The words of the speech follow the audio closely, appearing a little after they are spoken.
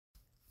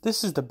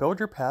This is the Build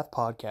Your Path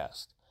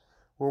podcast,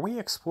 where we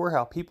explore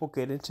how people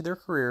get into their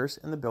careers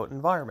in the built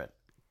environment.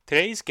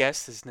 Today's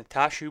guest is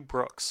Natasha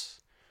Brooks.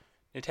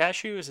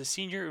 Natasha is a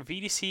senior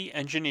VDC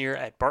engineer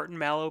at Barton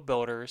Malow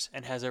Builders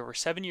and has over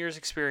 7 years'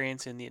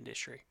 experience in the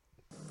industry.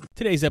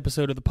 Today's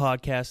episode of the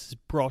podcast is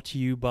brought to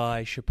you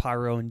by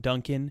Shapiro and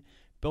Duncan.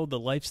 Build the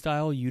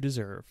lifestyle you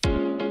deserve.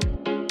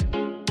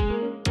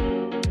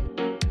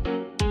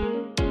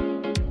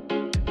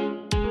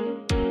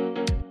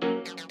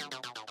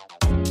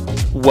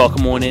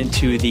 Welcome on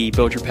into the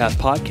Build Your Path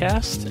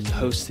podcast,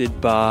 hosted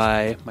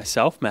by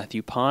myself,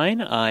 Matthew Pine.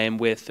 I am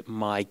with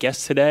my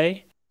guest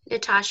today,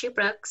 Natasha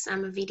Brooks.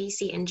 I'm a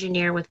VDC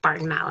engineer with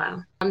Barton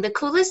Malow. The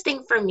coolest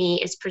thing for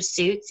me is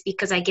Pursuits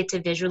because I get to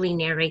visually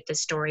narrate the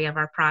story of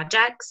our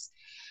projects,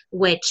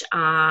 which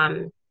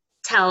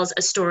tells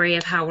a story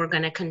of how we're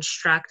going to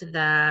construct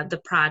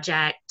the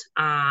project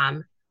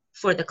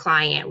for the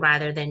client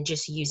rather than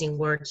just using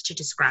words to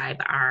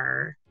describe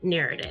our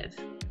narrative.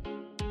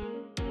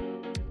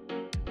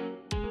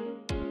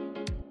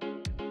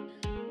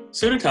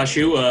 So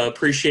Natasha,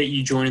 appreciate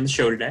you joining the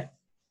show today.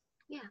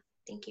 Yeah,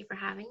 thank you for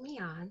having me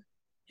on.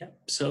 Yeah.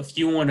 So if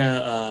you want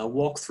to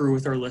walk through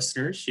with our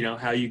listeners,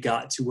 how you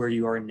got to where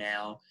you are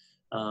now,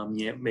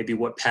 maybe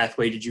what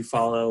pathway did you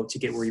follow to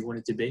get where you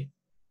wanted to be?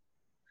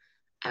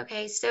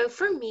 Okay, so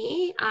for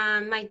me,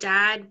 my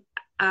dad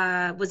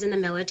was in the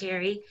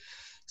military.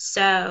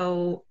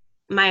 So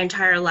my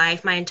entire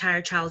life, my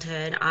entire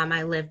childhood,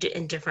 I lived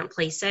in different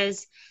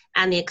places.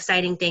 And the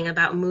exciting thing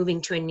about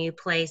moving to a new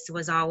place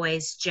was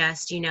always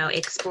just,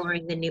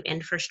 exploring the new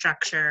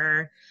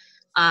infrastructure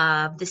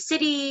of the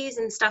cities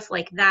and stuff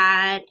like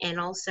that. And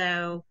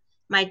also,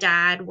 my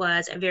dad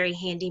was a very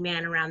handy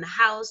man around the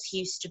house. He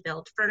used to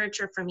build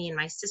furniture for me and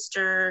my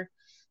sister.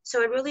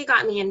 So it really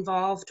got me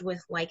involved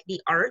with like the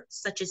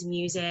arts, such as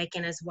music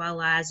and as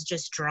well as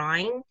just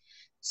drawing.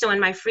 So in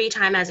my free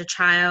time as a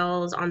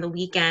child, on the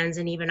weekends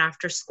and even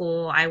after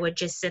school, I would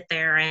just sit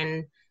there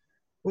and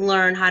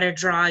learn how to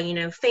draw,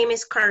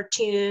 famous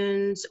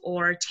cartoons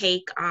or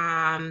take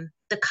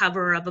the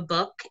cover of a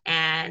book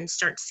and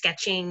start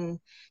sketching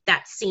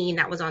that scene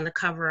that was on the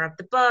cover of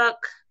the book.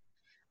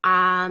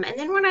 And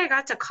then when I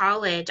got to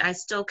college, I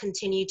still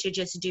continued to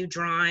just do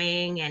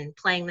drawing and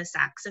playing the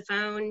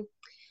saxophone.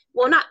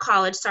 Well, not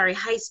college, sorry,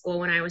 high school,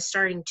 when I was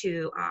starting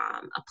to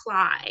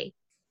apply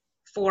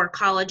for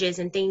colleges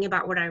and thinking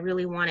about what I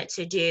really wanted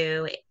to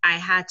do, I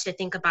had to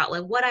think about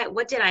like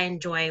what did I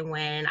enjoy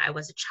when I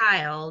was a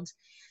child.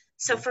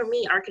 So for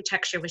me,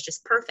 architecture was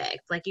just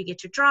perfect. Like you get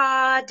to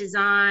draw,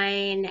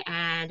 design,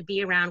 and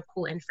be around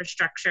cool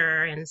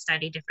infrastructure and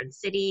study different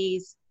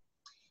cities.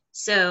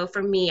 So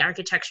for me,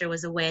 architecture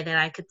was a way that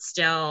I could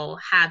still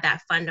have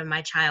that fun of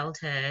my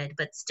childhood,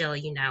 but still,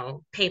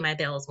 pay my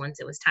bills once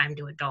it was time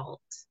to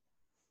adult.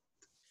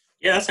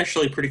 Yeah, that's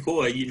actually pretty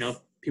cool.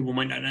 People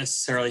might not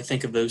necessarily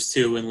think of those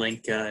two and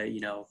link,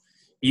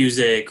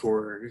 music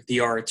or the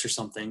arts or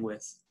something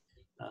with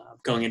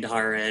going into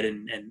higher ed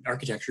and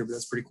architecture, but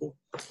that's pretty cool.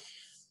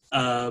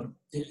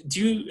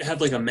 Do you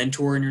have like a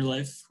mentor in your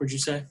life, would you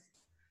say?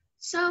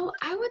 So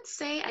I would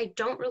say I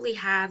don't really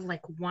have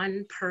like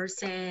one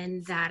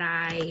person that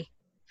I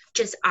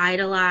just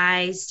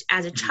idolized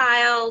as a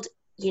child,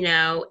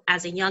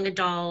 as a young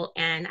adult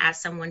and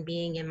as someone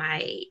being in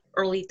my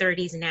early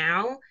 30s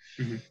now.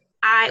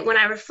 Mm-hmm. When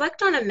I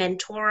reflect on a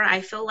mentor,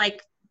 I feel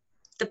like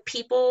the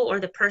people or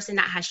the person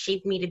that has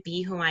shaped me to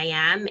be who I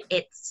am,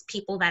 it's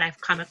people that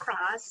I've come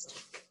across,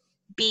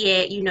 be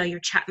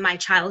it, my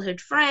childhood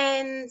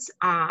friends,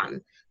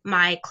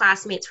 my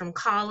classmates from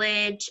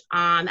college,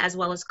 as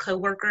well as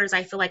coworkers.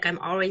 I feel like I'm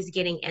always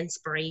getting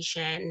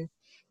inspiration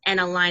and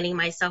aligning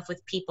myself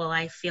with people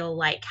I feel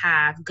like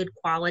have good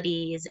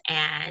qualities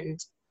and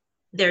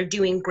they're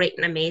doing great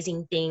and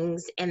amazing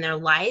things in their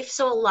life.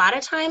 So a lot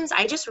of times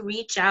I just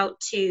reach out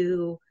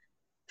to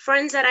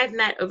friends that I've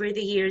met over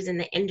the years in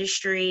the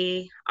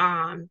industry,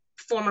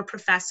 former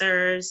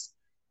professors,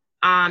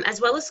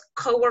 as well as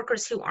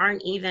coworkers who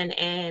aren't even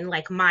in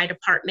like my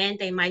department.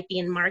 They might be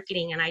in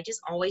marketing, and I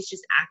just always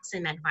just ask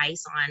them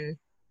advice on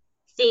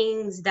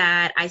things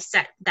that I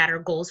set that are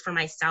goals for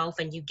myself,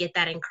 and you get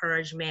that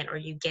encouragement or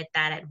you get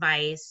that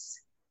advice.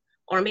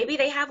 Or maybe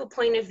they have a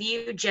point of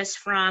view just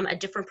from a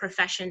different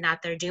profession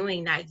that they're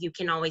doing that you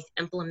can always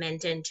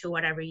implement into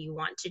whatever you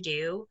want to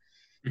do.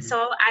 Mm-hmm.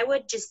 So I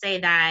would just say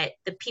that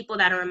the people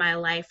that are in my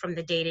life from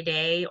the day to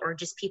day or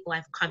just people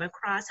I've come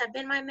across have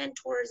been my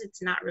mentors.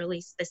 It's not really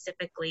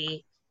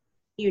specifically,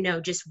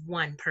 just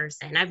one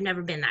person. I've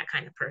never been that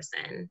kind of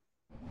person.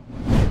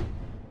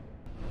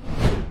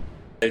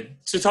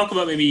 So talk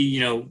about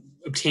maybe,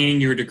 obtaining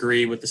your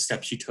degree, what the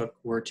steps you took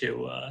were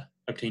to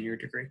obtain your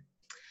degree.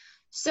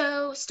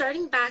 So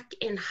starting back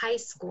in high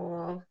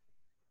school,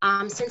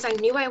 since I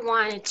knew I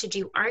wanted to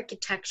do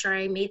architecture,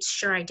 I made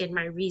sure I did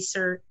my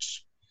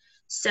research.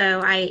 So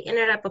I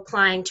ended up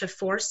applying to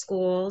 4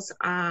 schools.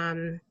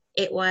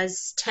 It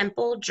was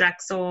Temple,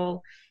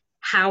 Drexel,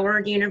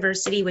 Howard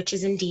University, which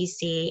is in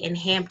DC, and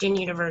Hampton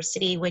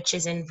University, which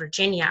is in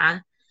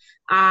Virginia.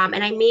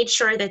 And I made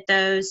sure that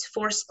those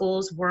 4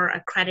 schools were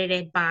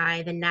accredited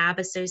by the NAB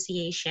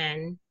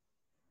Association.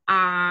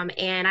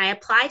 And I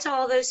applied to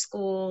all those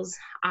schools,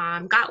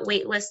 got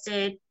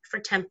waitlisted for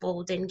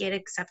Temple, didn't get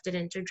accepted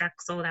into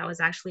Drexel. That was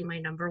actually my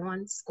number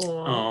 1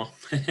 school. Oh.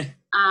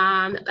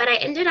 But I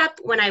ended up,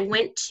 when I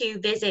went to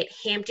visit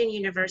Hampton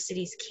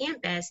University's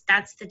campus,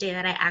 that's the day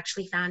that I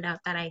actually found out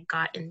that I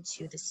got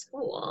into the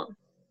school.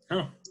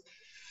 Oh.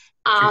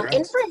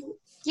 And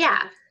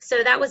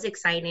so that was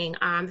exciting.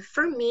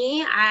 For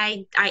me,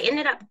 I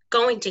ended up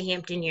going to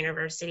Hampton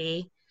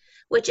University,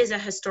 which is a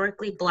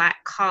historically Black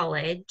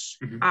college,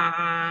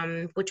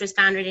 which was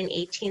founded in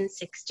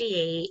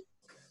 1868.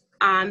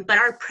 But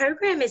our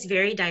program is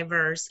very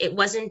diverse. It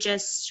wasn't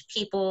just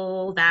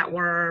people that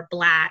were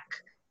Black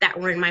that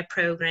were in my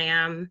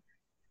program.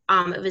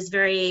 It was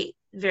very,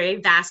 very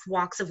vast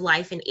walks of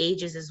life and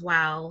ages as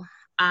well.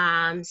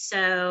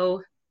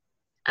 So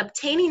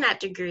obtaining that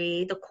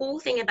degree, the cool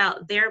thing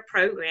about their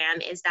program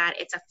is that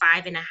it's a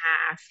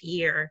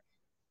 5.5-year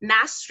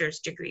master's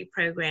degree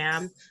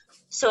program.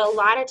 So a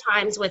lot of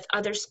times with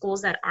other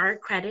schools that are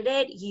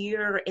accredited,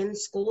 you're in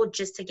school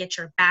just to get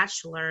your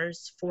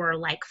bachelor's for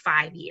like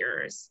 5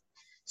 years.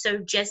 So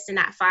just in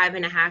that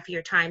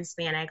 5.5-year time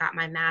span, I got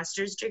my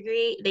master's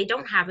degree. They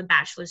don't have a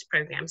bachelor's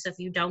program. So if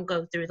you don't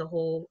go through the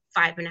whole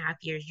 5.5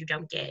 years, you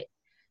don't get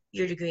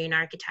your degree in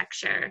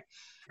architecture.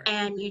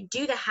 And you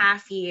do the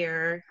half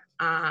year,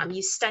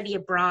 you study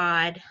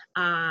abroad,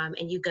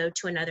 and you go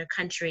to another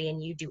country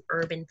and you do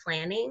urban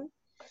planning.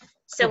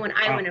 So when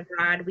I went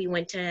abroad, we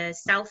went to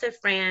south of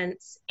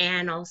France,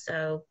 and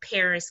also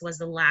Paris was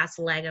the last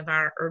leg of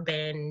our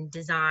urban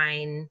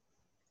design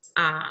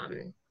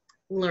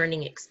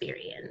learning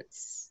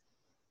experience.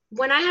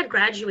 When I had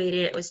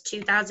graduated, it was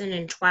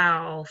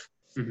 2012,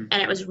 and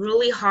it was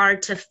really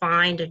hard to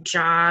find a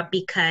job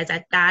because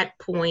at that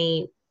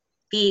point,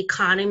 the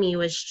economy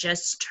was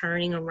just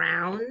turning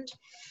around.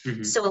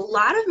 So a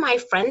lot of my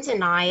friends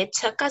and I, it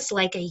took us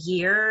like a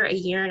year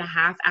and a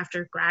half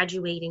after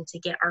graduating to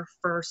get our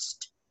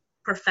first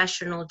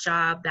professional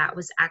job that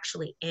was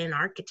actually in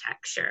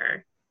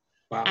architecture.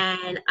 Wow.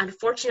 And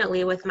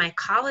unfortunately, with my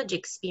college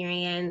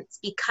experience,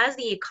 because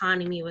the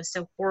economy was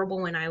so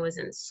horrible when I was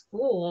in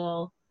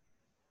school,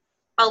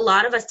 a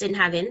lot of us didn't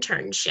have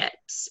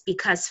internships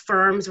because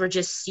firms were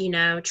just,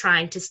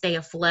 trying to stay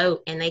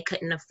afloat, and they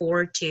couldn't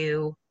afford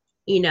to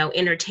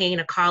entertain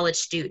a college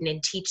student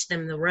and teach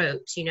them the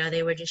ropes.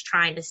 They were just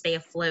trying to stay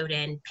afloat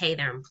and pay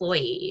their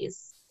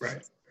employees.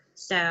 Right.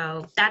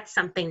 So that's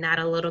something that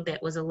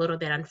was a little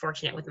bit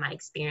unfortunate with my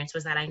experience,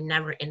 was that I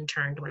never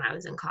interned when I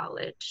was in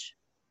college.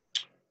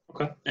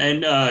 Okay.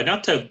 And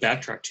not to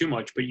backtrack too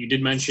much, but you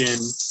did mention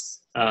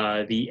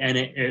the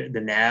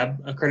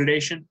NAB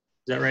accreditation.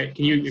 Is that right?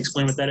 Can you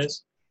explain what that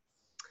is?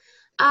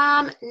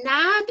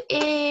 NAB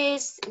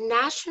is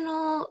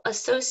National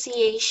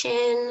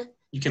Association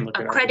You can look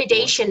it up.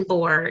 Accreditation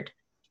Board.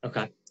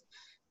 Okay.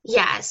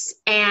 Yes,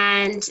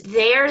 and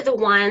they're the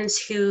ones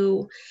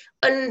who,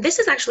 and this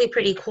is actually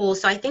pretty cool.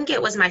 So I think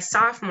it was my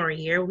sophomore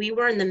year. We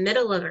were in the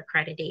middle of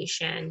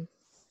accreditation.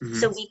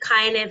 So we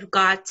kind of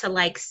got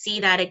to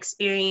see that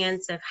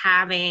experience of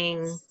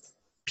having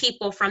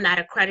people from that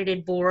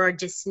accredited board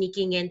just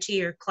sneaking into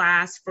your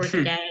class for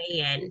the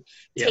day and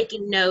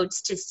taking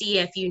notes to see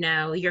if,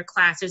 your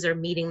classes are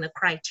meeting the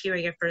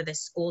criteria for the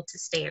school to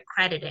stay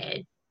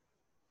accredited.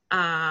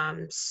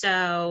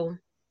 So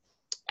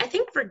I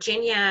think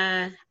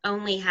Virginia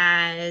only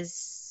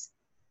has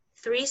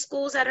 3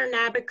 schools that are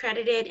NAB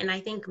accredited, and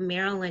I think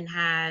Maryland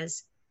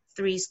has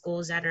 3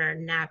 schools that are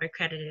NAB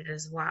accredited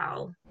as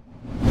well.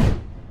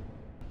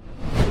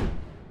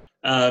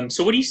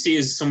 So what do you see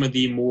as some of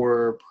the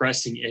more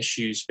pressing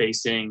issues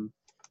facing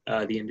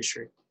the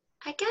industry?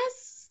 I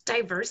guess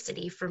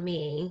diversity for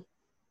me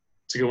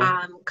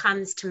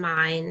comes to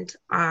mind.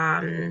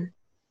 I've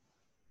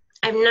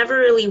never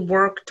really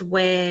worked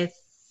with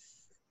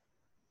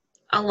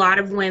a lot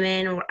of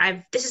women, or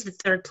this is the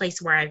 3rd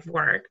place where I've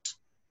worked.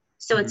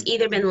 So it's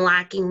either been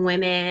lacking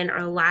women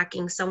or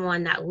lacking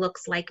someone that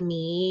looks like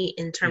me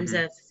in terms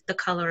of the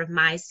color of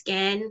my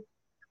skin,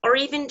 or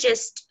even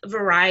just a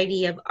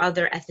variety of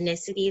other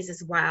ethnicities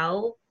as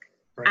well.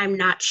 Right. I'm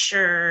not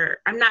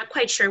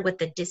quite sure what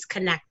the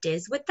disconnect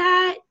is with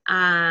that.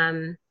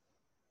 I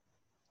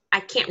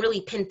can't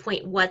really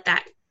pinpoint what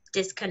that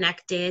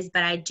disconnect is,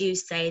 but I do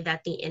say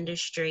that the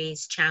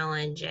industry's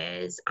challenge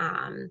is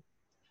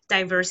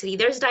diversity.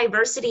 There's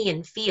diversity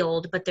in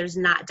field, but there's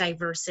not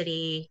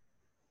diversity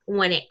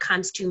when it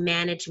comes to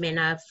management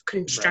of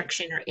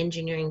construction or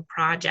engineering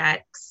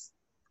projects,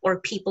 or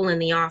people in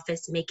the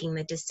office making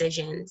the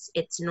decisions.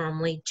 It's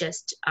normally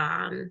just,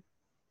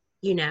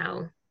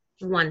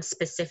 one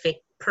specific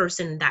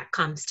person that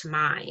comes to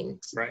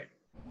mind. Right.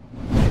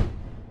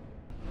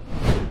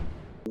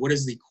 What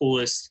is the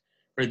coolest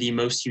or the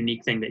most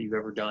unique thing that you've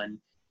ever done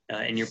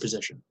in your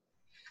position?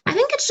 I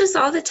think it's just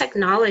all the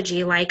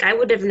technology. I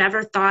would have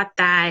never thought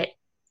that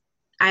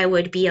I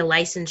would be a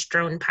licensed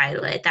drone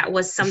pilot. That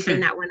was something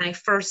that when I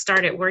first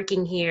started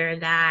working here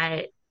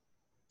that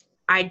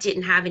I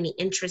didn't have any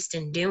interest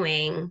in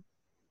doing.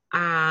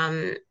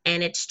 And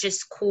it's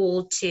just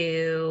cool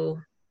to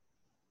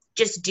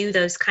just do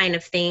those kind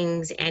of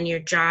things and your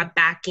job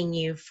backing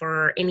you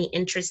for any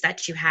interest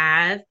that you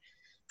have.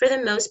 For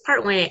the most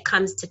part, when it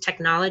comes to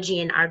technology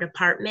in our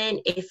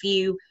department, if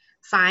you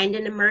find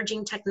an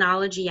emerging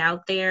technology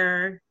out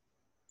there,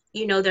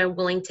 they're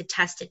willing to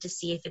test it to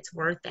see if it's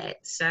worth it.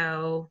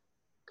 So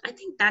I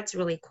think that's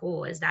really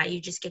cool, is that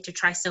you just get to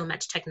try so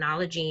much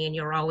technology and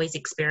you're always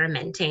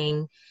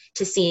experimenting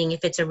to seeing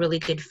if it's a really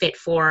good fit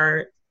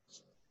for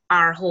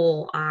our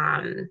whole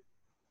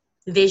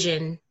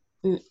vision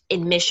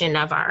and mission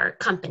of our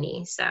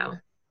company. So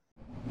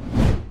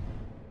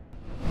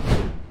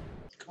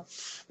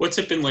what's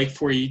it been like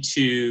for you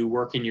to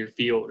work in your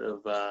field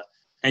of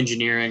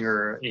engineering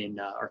or in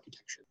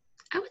architecture?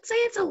 I would say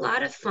it's a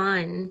lot of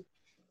fun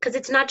because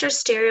it's not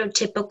just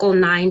stereotypical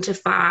 9 to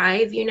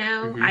 5,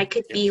 I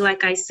could be,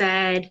 like I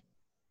said,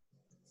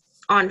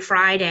 on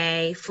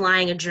Friday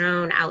flying a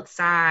drone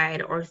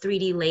outside or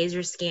 3D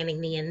laser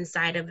scanning the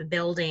inside of a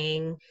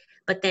building.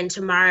 But then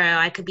tomorrow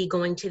I could be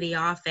going to the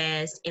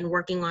office and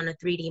working on a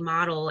 3D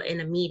model in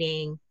a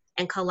meeting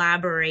and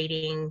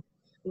collaborating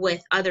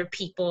with other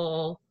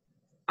people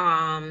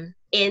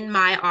in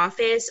my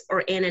office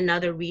or in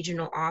another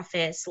regional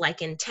office,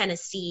 like in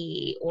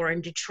Tennessee or in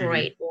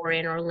Detroit or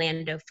in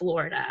Orlando,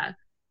 Florida.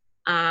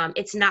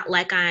 It's not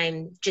like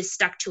I'm just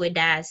stuck to a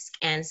desk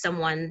and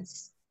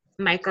someone's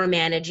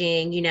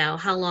micromanaging,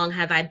 how long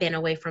have I been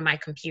away from my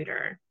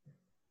computer?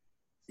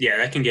 Yeah,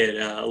 that can get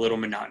a little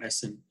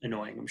monotonous and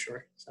annoying, I'm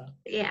sure. So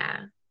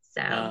yeah.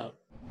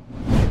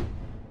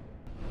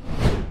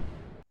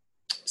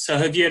 So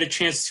have you had a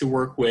chance to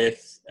work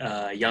with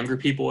younger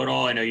people at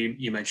all? I know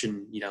you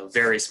mentioned,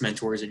 various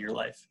mentors in your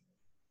life.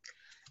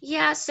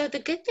 Yeah, so the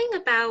good thing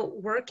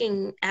about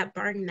working at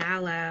Barton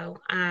Malow,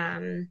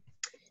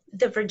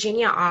 the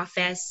Virginia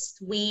office,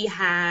 we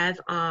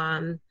have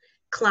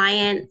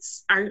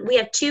clients. We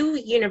have 2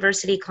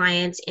 university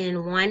clients,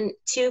 and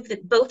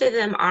both of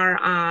them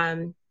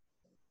are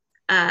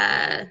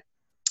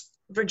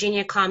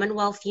Virginia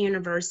Commonwealth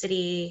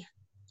University,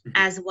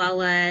 as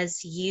well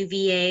as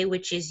UVA,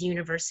 which is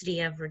University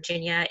of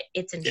Virginia.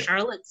 It's in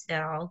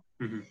Charlottesville.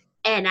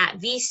 And at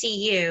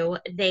VCU,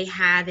 they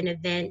have an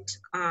event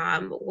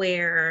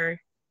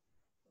where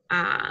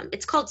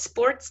it's called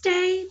Sports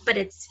Day, but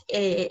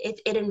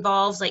it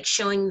involves like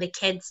showing the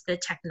kids the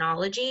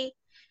technology.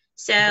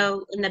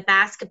 So in the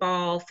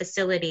basketball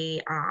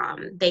facility,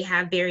 they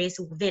have various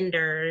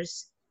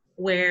vendors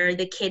where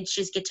the kids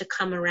just get to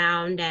come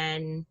around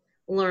and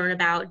learn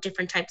about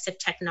different types of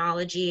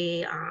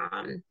technology.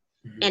 And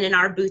in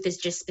our booth is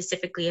just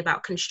specifically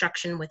about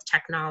construction with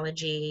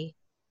technology.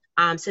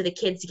 So the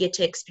kids get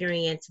to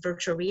experience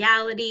virtual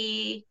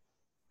reality,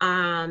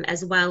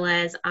 as well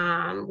as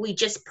we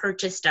just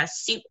purchased a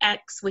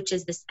SuitX, which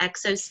is this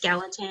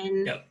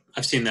exoskeleton. Yep,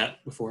 I've seen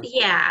that before.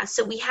 Yeah,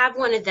 so we have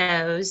one of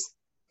those,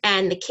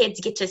 and the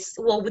kids get to,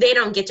 they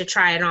don't get to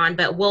try it on,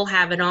 but we'll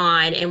have it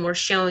on, and we're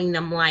showing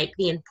them like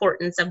the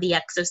importance of the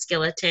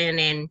exoskeleton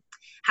and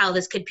how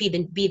this could be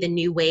the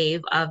new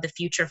wave of the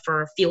future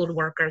for field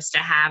workers to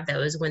have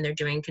those when they're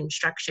doing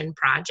construction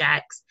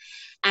projects.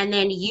 And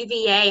then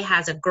UVA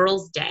has a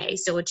girls' day.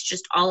 So it's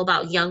just all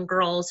about young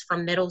girls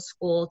from middle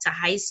school to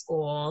high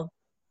school.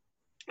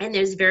 And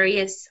there's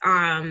various,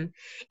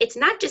 it's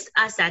not just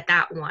us at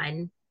that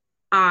one,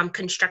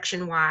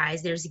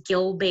 construction-wise. There's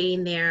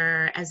Gilbane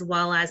there, as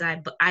well as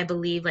I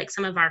believe like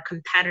some of our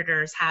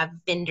competitors have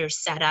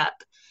vendors set up.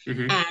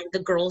 And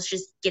the girls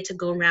just get to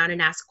go around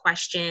and ask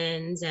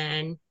questions.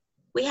 And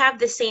we have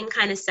the same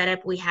kind of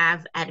setup we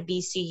have at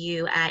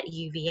VCU at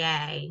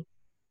UVA.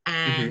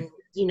 And,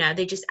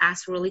 they just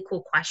ask really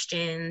cool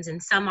questions.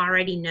 And some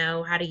already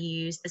know how to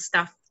use the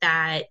stuff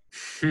that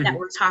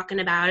we're talking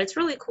about. It's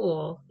really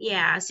cool.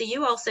 Yeah. So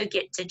you also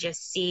get to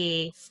just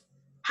see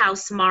how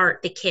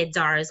smart the kids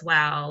are as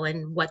well,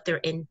 and what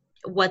they're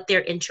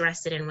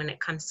interested in when it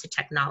comes to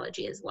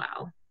technology as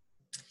well.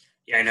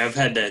 Yeah, I know I've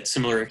had that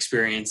similar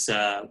experience.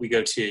 We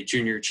go to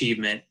junior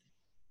achievement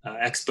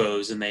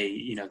expos, and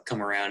they,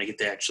 come around and get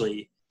to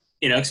actually,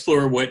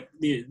 explore what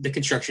the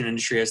construction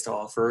industry has to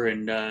offer.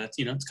 And,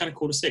 it's kind of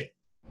cool to see.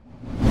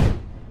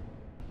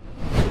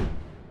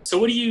 So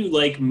what do you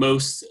like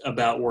most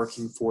about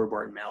working for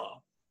Barton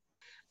Malow?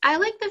 I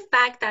like the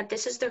fact that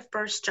this is the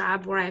first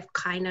job where I've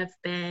kind of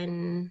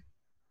been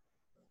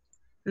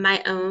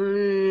my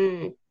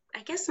own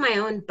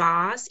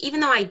boss,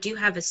 even though I do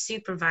have a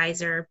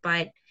supervisor,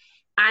 but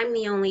I'm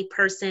the only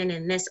person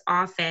in this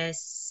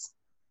office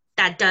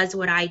that does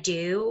what I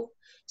do.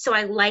 So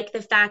I like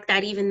the fact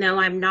that even though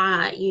I'm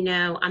not,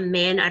 a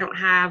man, I don't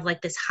have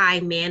like this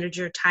high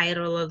manager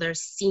title or their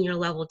senior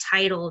level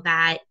title,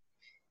 that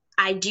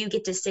I do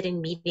get to sit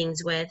in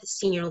meetings with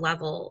senior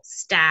level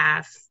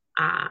staff,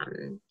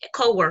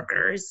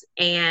 coworkers,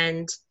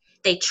 and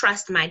they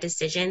trust my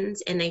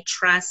decisions and they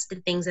trust the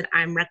things that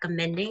I'm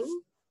recommending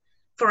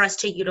for us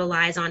to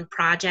utilize on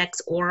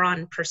projects or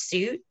on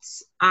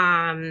pursuits.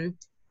 And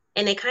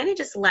they kind of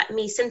just let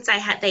me, since they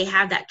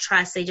have that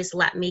trust, they just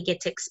let me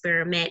get to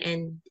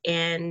experiment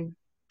and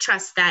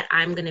trust that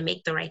I'm going to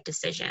make the right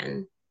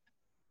decision.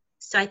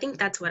 So I think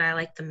that's what I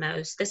like the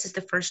most. This is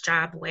the first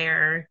job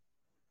where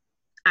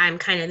I'm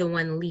kind of the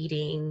one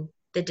leading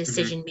the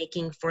decision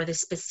making for the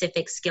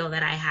specific skill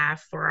that I have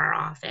for our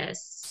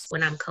office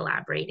when I'm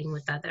collaborating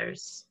with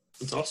others.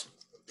 That's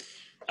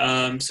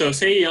awesome. So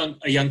say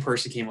a young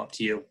person came up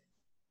to you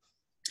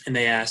and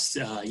they asked,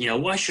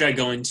 why should I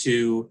go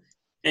into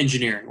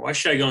engineering? Why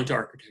should I go into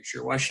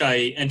architecture? Why should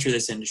I enter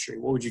this industry?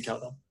 What would you tell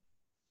them?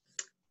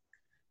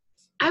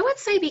 I would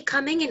say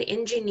becoming an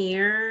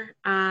engineer.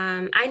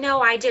 I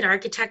know I did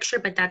architecture,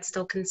 but that's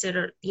still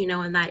considered,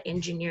 in that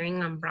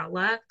engineering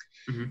umbrella.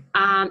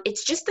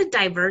 It's just a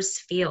diverse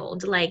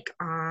field. Like,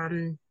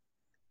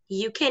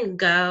 you can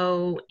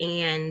go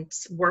and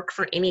work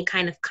for any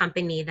kind of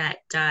company that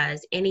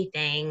does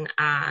anything.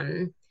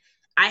 I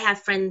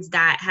have friends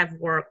that have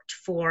worked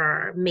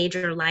for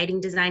major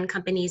lighting design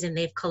companies, and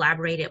they've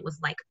collaborated with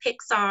like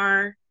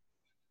Pixar.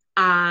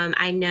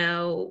 I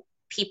know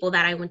people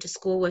that I went to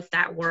school with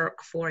that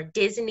work for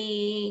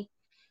Disney.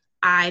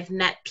 I've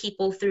met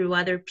people through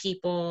other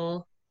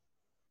people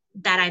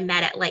that I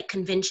met at like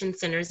convention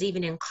centers,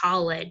 even in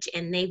college,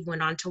 and they've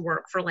went on to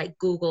work for like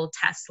Google,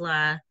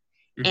 Tesla,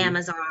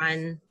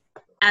 Amazon,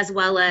 as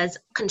well as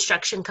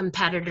construction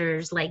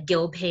competitors like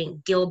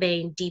Gilbane,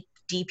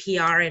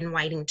 DPR, and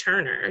Whiting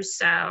Turner.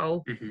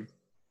 So, and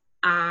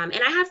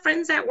I have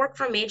friends that work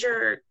for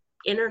major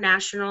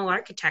international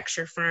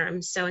architecture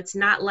firms. So it's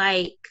not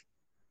like,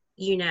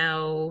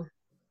 I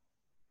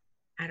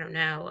don't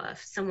know,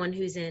 someone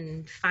who's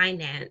in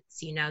finance,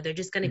 they're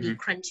just going to be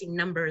crunching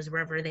numbers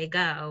wherever they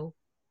go.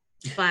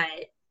 But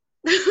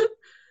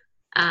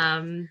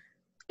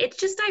it's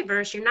just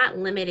diverse. You're not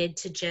limited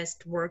to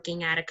just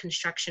working at a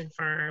construction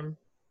firm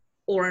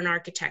or an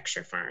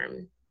architecture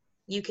firm.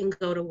 You can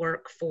go to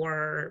work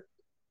for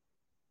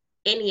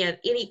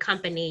any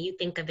company you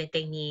think of it,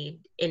 they need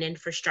an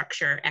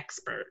infrastructure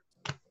expert.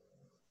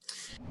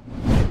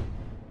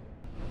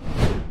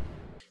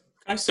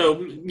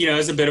 So,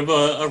 as a bit of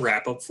a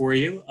wrap up for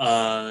you,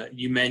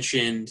 you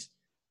mentioned,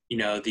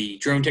 the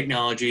drone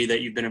technology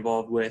that you've been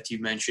involved with. You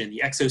mentioned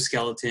the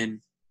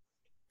exoskeleton.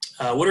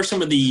 What are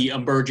some of the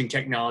emerging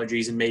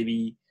technologies and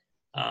maybe,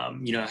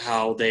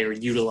 how they are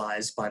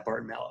utilized by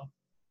Barton Malow?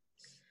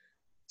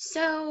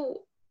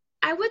 So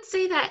I would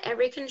say that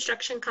every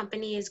construction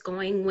company is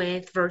going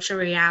with virtual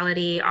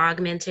reality,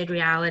 augmented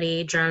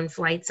reality, drone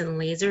flights, and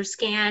laser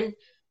scan.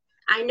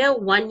 I know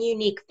one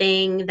unique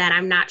thing that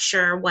I'm not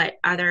sure what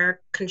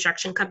other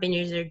construction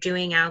companies are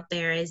doing out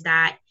there is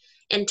that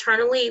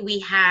internally we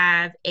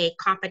have a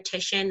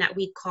competition that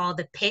we call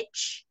the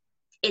pitch.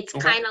 It's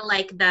kind of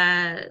like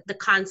the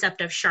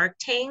concept of Shark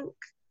Tank.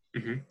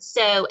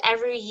 So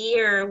every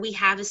year we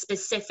have a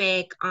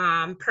specific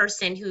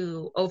person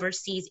who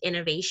oversees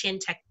innovation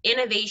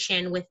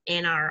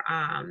within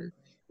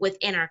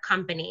our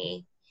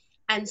company.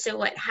 And so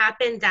what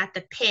happens at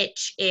the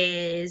pitch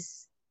is,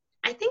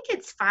 I think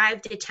it's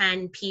 5 to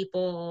 10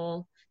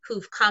 people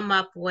who've come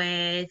up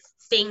with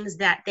things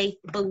that they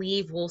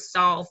believe will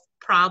solve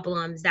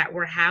problems that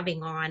we're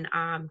having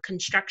on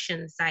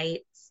construction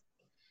sites.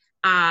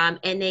 And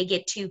they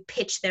get to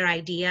pitch their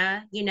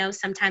idea.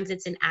 Sometimes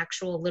it's an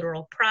actual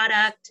literal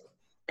product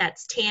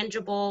that's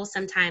tangible.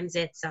 Sometimes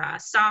it's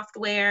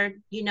software,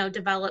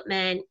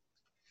 development.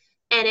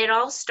 And it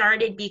all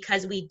started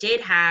because we did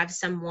have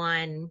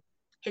someone,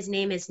 his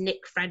name is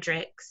Nick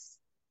Fredericks,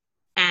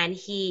 and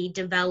he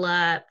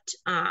developed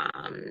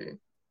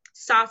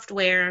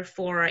software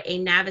for a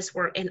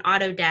Navisworks and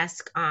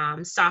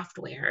Autodesk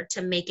software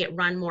to make it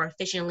run more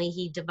efficiently.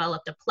 He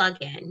developed a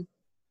plugin,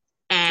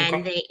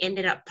 and they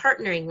ended up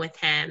partnering with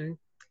him.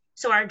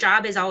 So our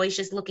job is always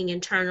just looking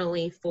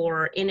internally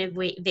for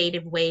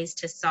innovative ways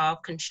to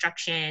solve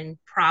construction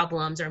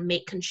problems or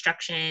make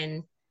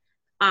construction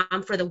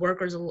for the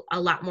workers a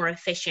lot more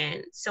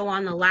efficient. So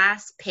on the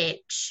last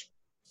pitch,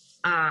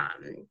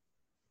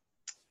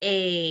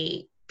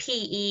 a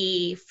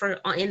PE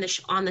on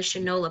the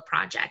Shinola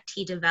project,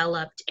 he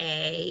developed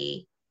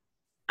a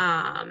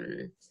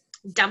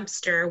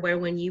dumpster where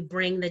when you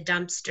bring the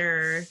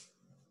dumpster,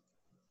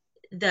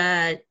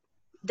 the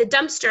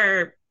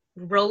dumpster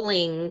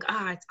rolling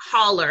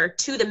hauler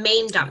to the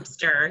main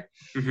dumpster,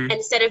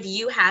 instead of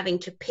you having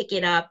to pick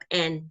it up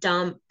and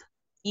dump,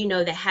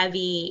 the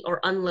heavy or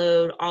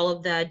unload all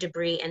of the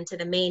debris into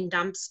the main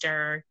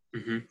dumpster,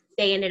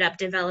 they ended up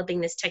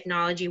developing this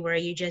technology where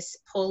you just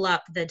pull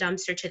up the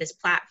dumpster to this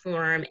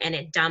platform and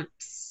it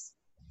dumps,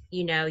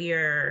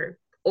 your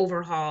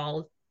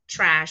overhaul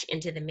trash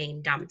into the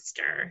main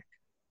dumpster.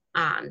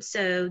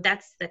 So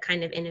that's the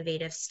kind of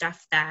innovative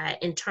stuff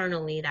that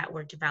internally that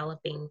we're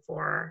developing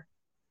for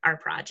our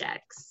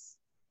projects.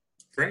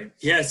 Great.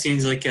 Yeah, it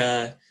seems like,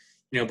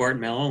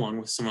 Barton Malow, along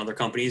with some other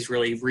companies,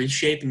 really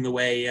reshaping the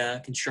way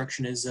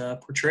construction is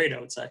portrayed, I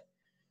would say.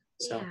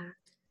 So,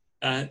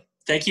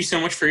 thank you so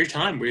much for your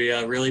time. We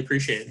really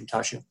appreciate it,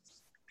 Natasha.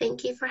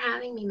 Thank you for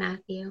having me,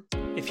 Matthew.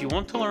 If you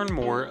want to learn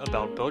more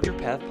about Build Your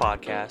Path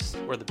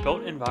podcast or the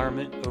built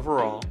environment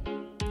overall,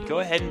 go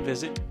ahead and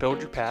visit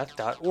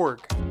buildyourpath.org.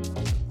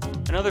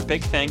 Another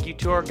big thank you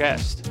to our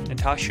guest,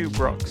 Natasha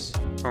Brooks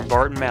from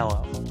Barton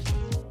Malow.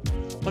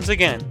 Once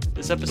again,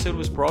 this episode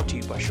was brought to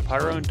you by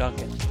Shapiro and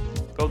Duncan.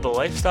 Build the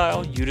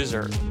lifestyle you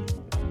deserve.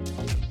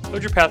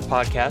 Build Your Path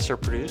podcasts are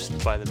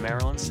produced by the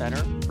Maryland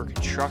Center for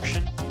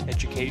Construction,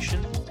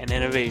 Education, and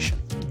Innovation.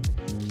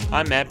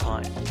 I'm Matt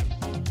Pine.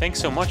 Thanks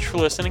so much for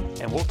listening,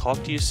 and we'll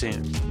talk to you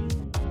soon.